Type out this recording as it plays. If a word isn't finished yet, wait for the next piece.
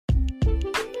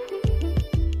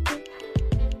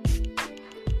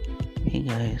Hey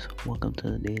guys, welcome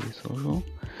to the Daily Social.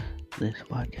 This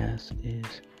podcast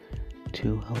is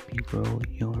to help you grow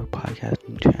your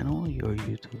podcasting channel, your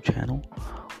YouTube channel,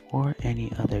 or any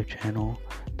other channel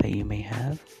that you may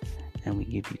have. And we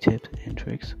give you tips and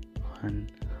tricks on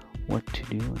what to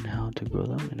do and how to grow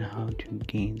them and how to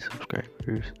gain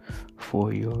subscribers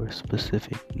for your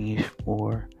specific niche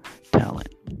or talent.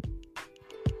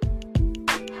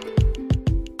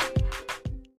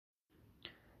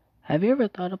 Have you ever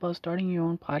thought about starting your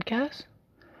own podcast?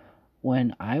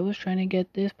 When I was trying to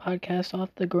get this podcast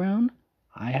off the ground,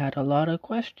 I had a lot of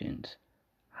questions.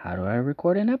 How do I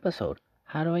record an episode?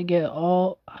 How do I get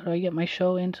my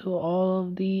show into all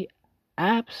of the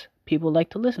apps people like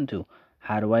to listen to?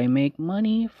 How do I make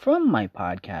money from my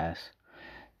podcast?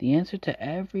 The answer to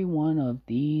every one of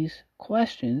these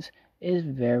questions is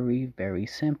very, very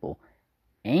simple.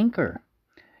 Anchor.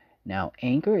 Now,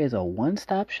 Anchor is a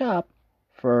one-stop shop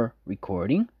for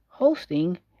recording,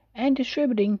 hosting, and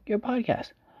distributing your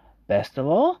podcast. Best of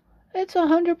all, it's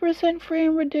 100% free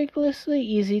and ridiculously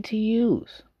easy to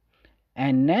use.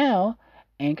 And now,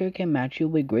 Anchor can match you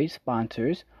with great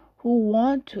sponsors who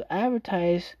want to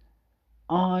advertise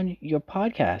on your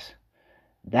podcast.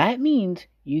 That means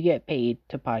you get paid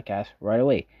to podcast right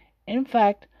away. In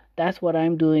fact, that's what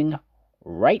I'm doing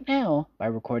right now by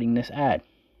recording this ad.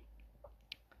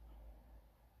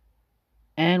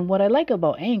 And what I like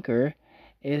about Anchor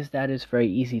is that it's very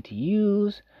easy to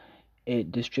use.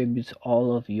 It distributes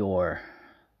all of your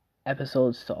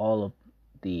episodes to all of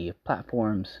the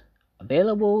platforms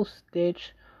available: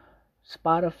 Stitch,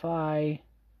 Spotify,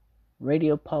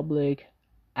 Radio Public,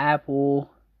 Apple,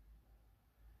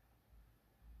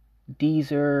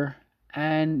 Deezer,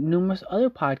 and numerous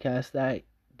other podcasts that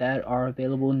are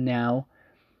available now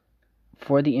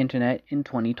for the internet in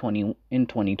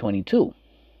 2022.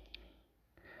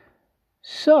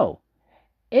 So,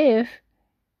 if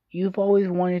you've always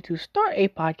wanted to start a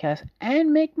podcast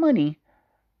and make money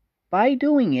by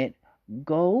doing it,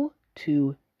 go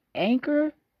to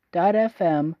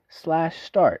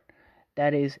anchor.fm/start.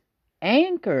 That is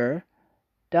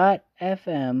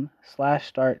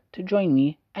anchor.fm/start to join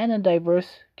me and a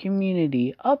diverse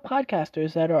community of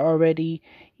podcasters that are already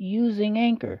using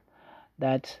Anchor.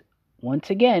 That's,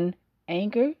 once again,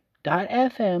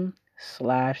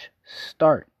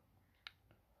 anchor.fm/start.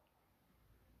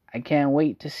 I can't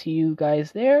wait to see you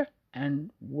guys there and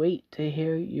wait to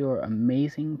hear your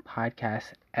amazing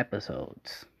podcast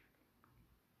episodes.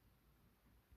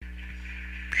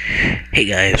 Hey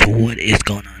guys, what is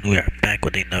going on? We are back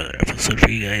with another episode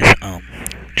for you guys.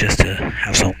 Just to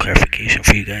have some clarification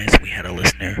for you guys, we had a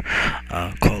listener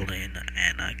call in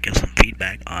and give some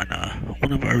feedback on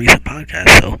one of our recent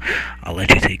podcasts. So I'll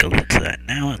let you take a listen to that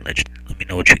now and let me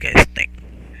know what you guys think.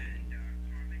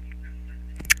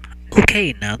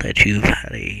 Okay, now that you've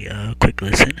had a quick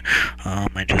listen,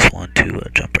 I just want to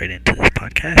jump right into this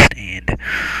podcast and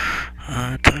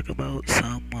talk about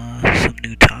some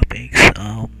new topics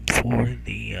for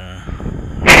the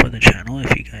channel.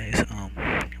 If you guys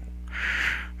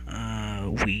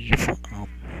we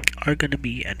are going to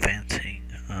be advancing.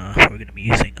 We're going to be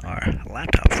using our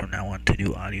laptop from now on to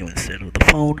do audio instead of the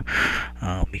phone,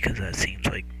 because that seems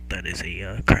like that is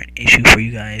a current issue for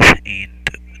you guys, and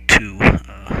to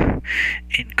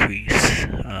increase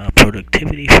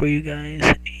productivity for you guys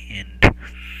and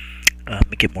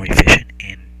make it more efficient,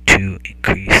 and to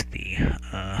increase the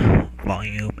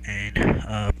volume and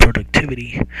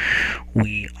productivity,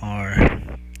 we are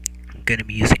going to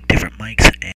be using different mics.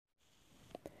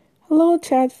 Hello,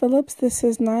 Chad Phillips. This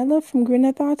is Nyla from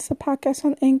Greener Thoughts, the podcast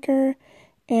on Anchor,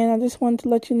 and I just wanted to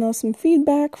let you know some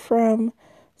feedback from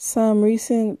some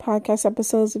recent podcast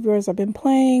episodes of yours I've been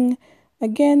playing.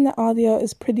 Again, the audio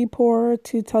is pretty poor,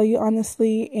 to tell you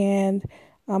honestly, and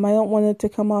I don't want it to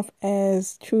come off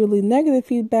as truly negative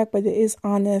feedback, but it is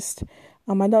honest.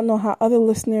 I don't know how other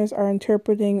listeners are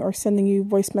interpreting or sending you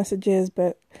voice messages,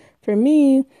 but for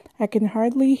me, I can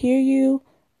hardly hear you.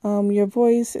 Your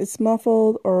voice is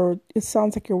muffled, or it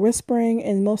sounds like you're whispering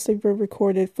in most of your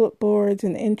recorded flipboards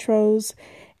and intros.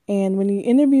 And when you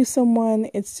interview someone,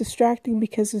 it's distracting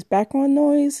because there's background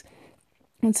noise.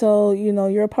 And so,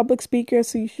 you're a public speaker,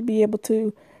 so you should be able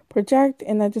to project.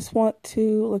 And I just want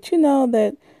to let you know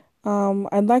that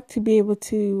I'd like to be able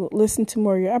to listen to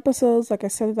more of your episodes, like I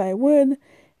said that I would,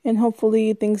 and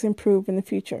hopefully things improve in the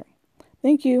future.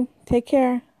 Thank you. Take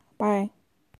care. Bye.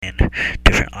 And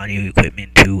different audio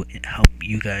equipment to help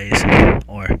you guys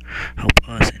or help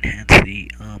us enhance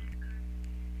the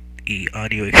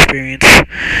audio experience,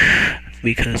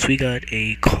 because we got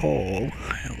a call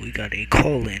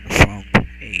in from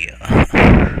a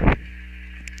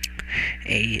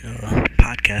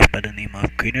podcast by the name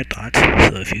of Greener Thoughts.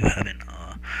 So if you haven't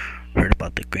heard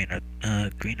about the Greener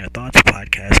Thoughts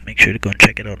podcast, make sure to go and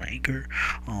check it out on Anchor.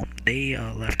 They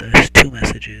left us 2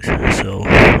 messages, so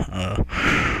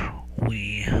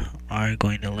we are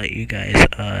going to let you guys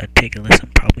take a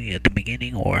listen, probably at the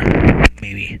beginning, or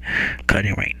maybe cut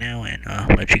it right now and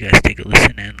let you guys take a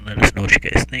listen and let us know what you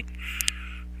guys think.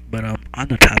 But on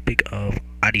the topic of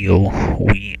audio,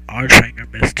 we are trying our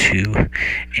best to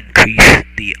increase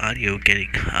the audio, getting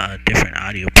different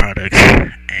audio products,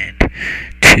 and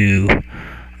to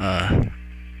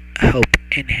help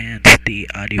enhance the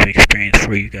audio experience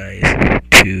for you guys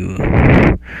to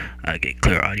get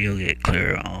clear audio, get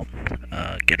clear,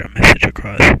 get our message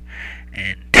across,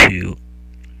 and to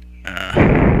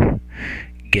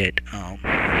get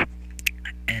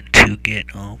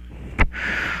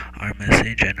our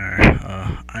message and our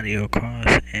audio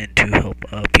across, and to help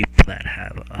people that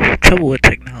have trouble with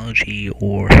technology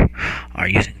or are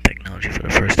using technology for the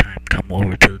first time come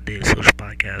over to the Daily Social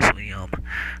Podcast. We help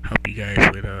you guys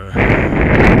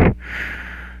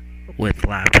with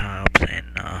laptops and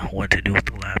what to do with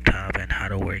the laptop and how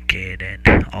to work it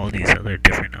and all these other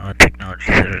different technologies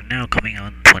that are now coming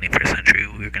out in the 21st century.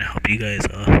 We're going to help you guys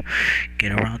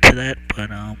get around to that, but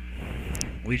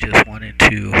we just wanted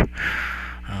to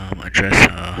address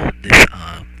this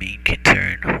main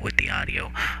concern with the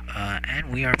audio,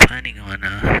 and we are planning on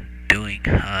doing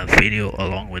video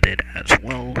along with it as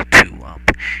well to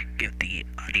give the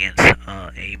audience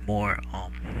a more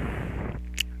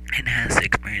enhanced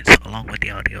experience along with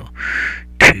the audio,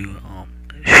 to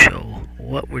show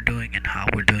what we're doing and how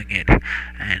we're doing it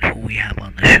and who we have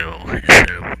on the show, instead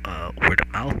of word of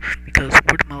mouth, because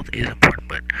word of mouth is important,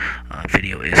 but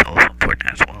video is also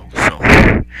important as well. So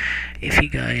if you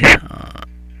guys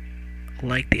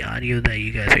like the audio that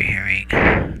you guys are hearing,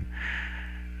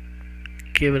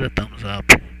 give it a thumbs up,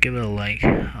 give it a like,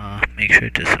 make sure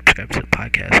to subscribe to the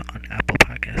podcast on Apple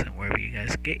Podcasts and wherever you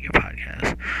guys get your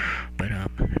podcasts. But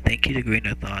thank you to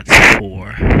Greener Thoughts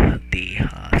for the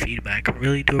feedback. I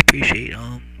really do appreciate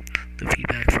the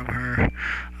feedback from her.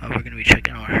 We're going to be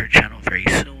checking out her channel very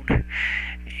soon,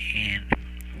 and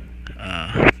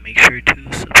make sure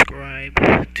to subscribe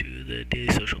to the Daily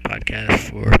Social Podcast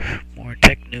for more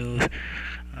tech news,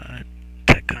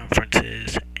 tech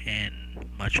conferences, and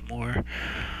much more.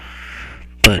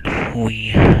 But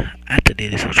we, at the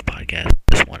Daily Social Podcast,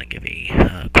 just want to give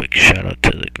a quick shout out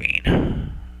to the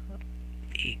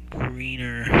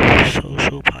Greener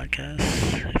Social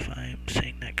Podcast, if I'm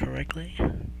saying that correctly.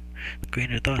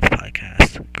 Greener Thoughts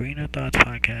Podcast.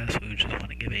 We just want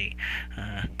to give a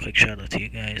quick shout out to you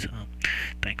guys.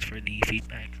 Thanks for the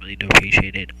feedback. Really do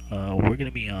appreciate it. We're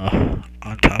gonna be on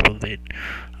top of it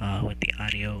with the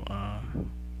audio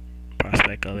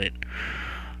prospect of it.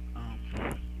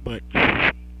 But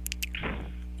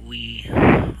we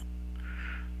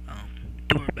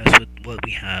do our best with what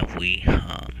we have. We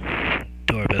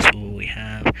do our best with what we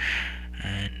have,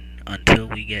 and until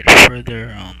we get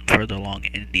further along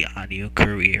in the audio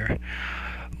career,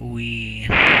 we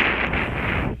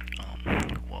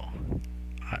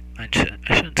I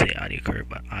shouldn't say audio career,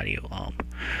 but audio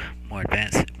more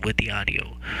advanced with the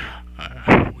audio.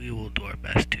 We will do our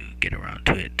best to get around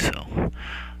to it. So,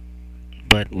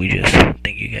 but we just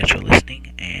thank you guys for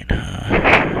listening, and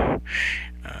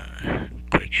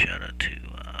quick shout out to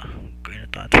Greener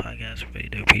Thoughts Podcast. Really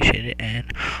do appreciate it,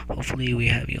 and hopefully we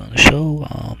have you on the show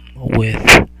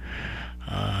with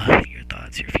your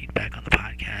thoughts, your feedback on the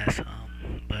podcast.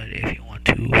 But if you want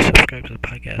to subscribe to the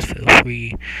podcast, feel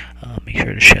free. Make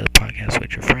sure to share the podcast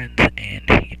with your friends,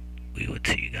 and we would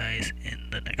see you guys in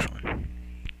the next one.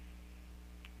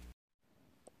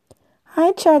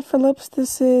 Hi, Chad Phillips.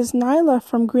 This is Nyla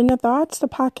from Greener Thoughts, the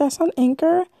podcast on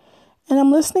Anchor. And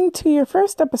I'm listening to your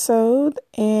first episode,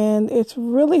 and it's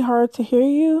really hard to hear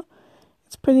you.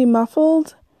 It's pretty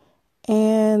muffled.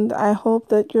 And I hope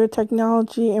that your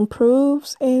technology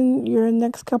improves in your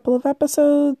next couple of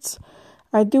episodes.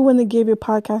 I do want to give your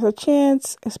podcast a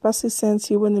chance, especially since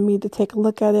you wanted me to take a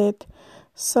look at it.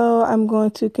 So I'm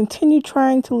going to continue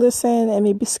trying to listen and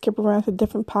maybe skip around to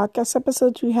different podcast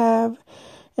episodes you have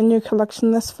in your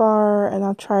collection thus far. And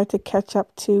I'll try to catch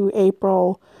up to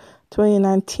April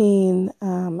 2019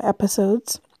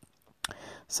 episodes.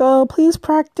 So please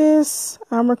practice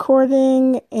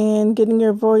recording and getting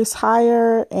your voice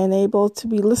higher and able to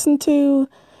be listened to,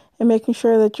 and making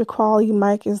sure that your quality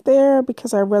mic is there,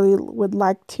 because I really would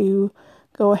like to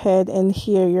go ahead and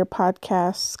hear your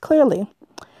podcasts clearly.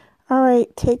 All right,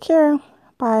 take care.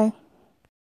 Bye.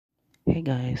 Hey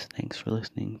guys, thanks for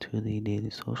listening to the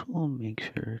Daily Social. Make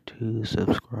sure to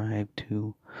subscribe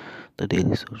to the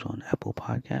Daily Social on Apple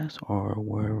Podcasts or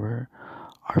wherever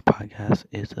podcast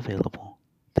is available.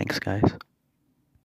 Thanks, guys.